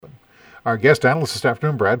Our guest analyst this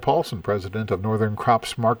afternoon, Brad Paulson, president of Northern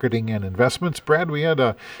Crops Marketing and Investments. Brad, we had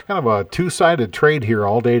a kind of a two-sided trade here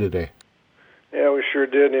all day today. Yeah, we sure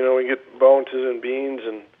did. We get bounces in beans,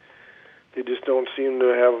 and they just don't seem to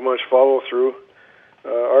have much follow-through.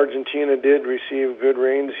 Argentina did receive good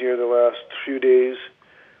rains here the last few days,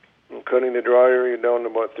 cutting the dry area down to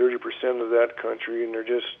about 30% of that country, and they're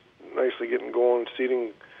just nicely getting going,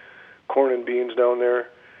 seeding corn and beans down there.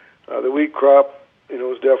 The wheat crop,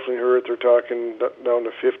 is definitely hurt. They're talking down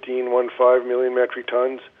to 15 million metric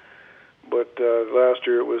tons, but last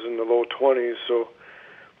year it was in the low 20s.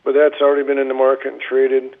 But that's already been in the market and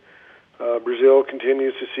traded. Brazil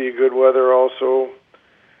continues to see good weather also.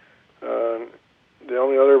 The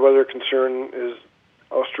only other weather concern is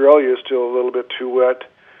Australia is still a little bit too wet,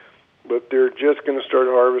 but they're just going to start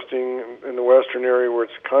harvesting in the western area where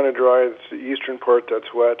it's kind of dry. It's the eastern part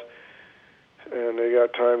that's wet, and they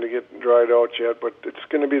got time to get dried out yet. But it's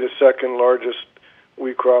going to be the second largest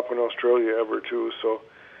wheat crop in Australia ever, too. So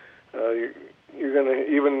you're going to,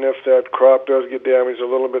 even if that crop does get damaged a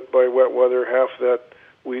little bit by wet weather, half that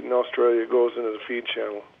wheat in Australia goes into the feed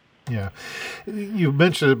channel. Yeah. You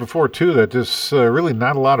mentioned it before, too, that there's really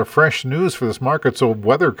not a lot of fresh news for this market, so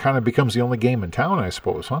weather kind of becomes the only game in town, I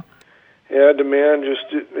suppose, huh? Yeah, demand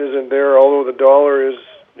just isn't there, although the dollar is,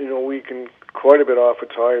 weakened quite a bit off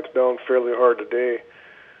its high. It's down fairly hard today.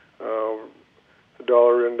 The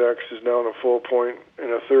dollar index is down a full point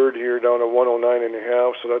and a third here, down to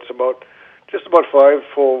 109.5, so that's just about 5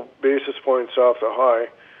 full basis points off the high.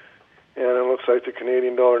 And it looks like the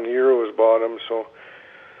Canadian dollar and the euro is bottom, so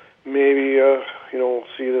maybe,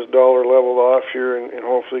 see this dollar level off here and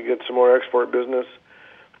hopefully get some more export business.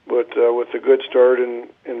 But with a good start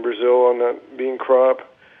in Brazil on that bean crop,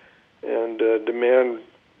 and demand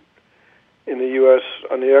in the U.S.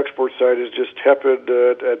 on the export side is just tepid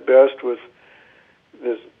at best, with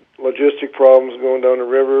this logistic problems going down the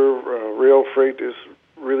river. Rail freight is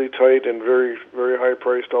really tight and very, very high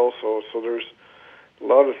priced also. So there's a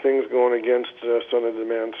lot of things going against us on the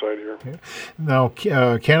demand side here. Okay. Now,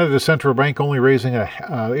 Canada's central bank only raising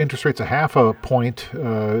interest rates a half a point.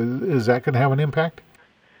 Is that going to have an impact?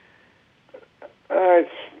 I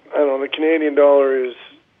don't know. The Canadian dollar is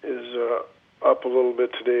up a little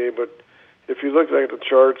bit today, but if you look at the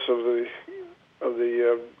charts of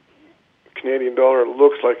the Canadian dollar, it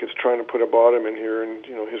looks like it's trying to put a bottom in here, and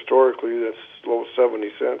historically that's low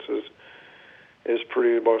 70 cents is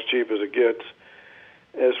pretty about as cheap as it gets.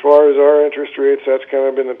 As far as our interest rates, that's kind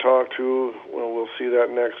of been the talk too. Well, we'll see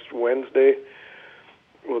that next Wednesday.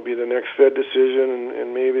 Will be the next Fed decision,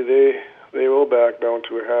 and maybe they will back down to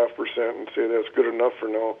 0.5% and say that's good enough for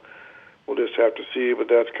now. We'll just have to see, but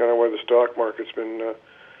that's kind of why the stock market's been,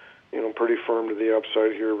 pretty firm to the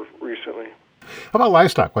upside here recently. How about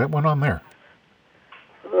livestock? What went on there?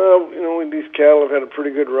 These cattle have had a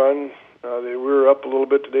pretty good run. They were up a little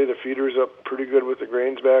bit today. The feeders up pretty good with the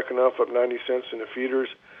grains backing off, up 90 cents in the feeders.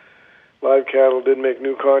 Live cattle did make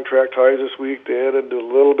new contract highs this week. They added a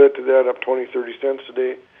little bit to that, up 20, 30 cents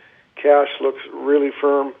today. Cash looks really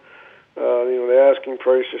firm. The asking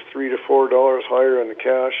price is $3 to $4 higher on the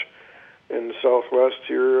cash in the Southwest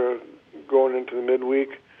here going into the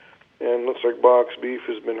midweek. And looks like box beef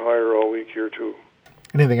has been higher all week here too.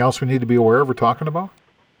 Anything else we need to be aware of or talking about?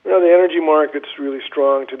 The energy market's really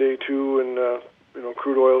strong today too, and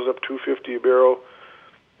crude oil's up $2.50 a barrel.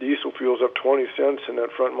 Diesel fuel's up 20 cents in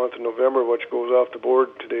that front month of November, which goes off the board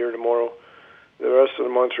today or tomorrow. The rest of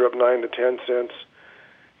the months are up 9 to 10 cents.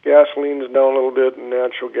 Gasoline is down a little bit, and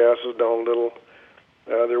natural gas is down a little.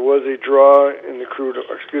 There was a draw in the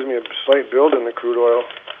a slight build in the crude oil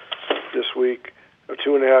this week of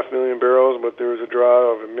 2.5 million barrels, but there was a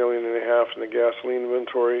draw of 1.5 million in the gasoline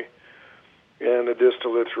inventory, and the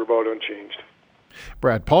distillates were about unchanged.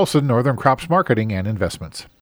 Brad Paulson, Northern Crops Marketing and Investments.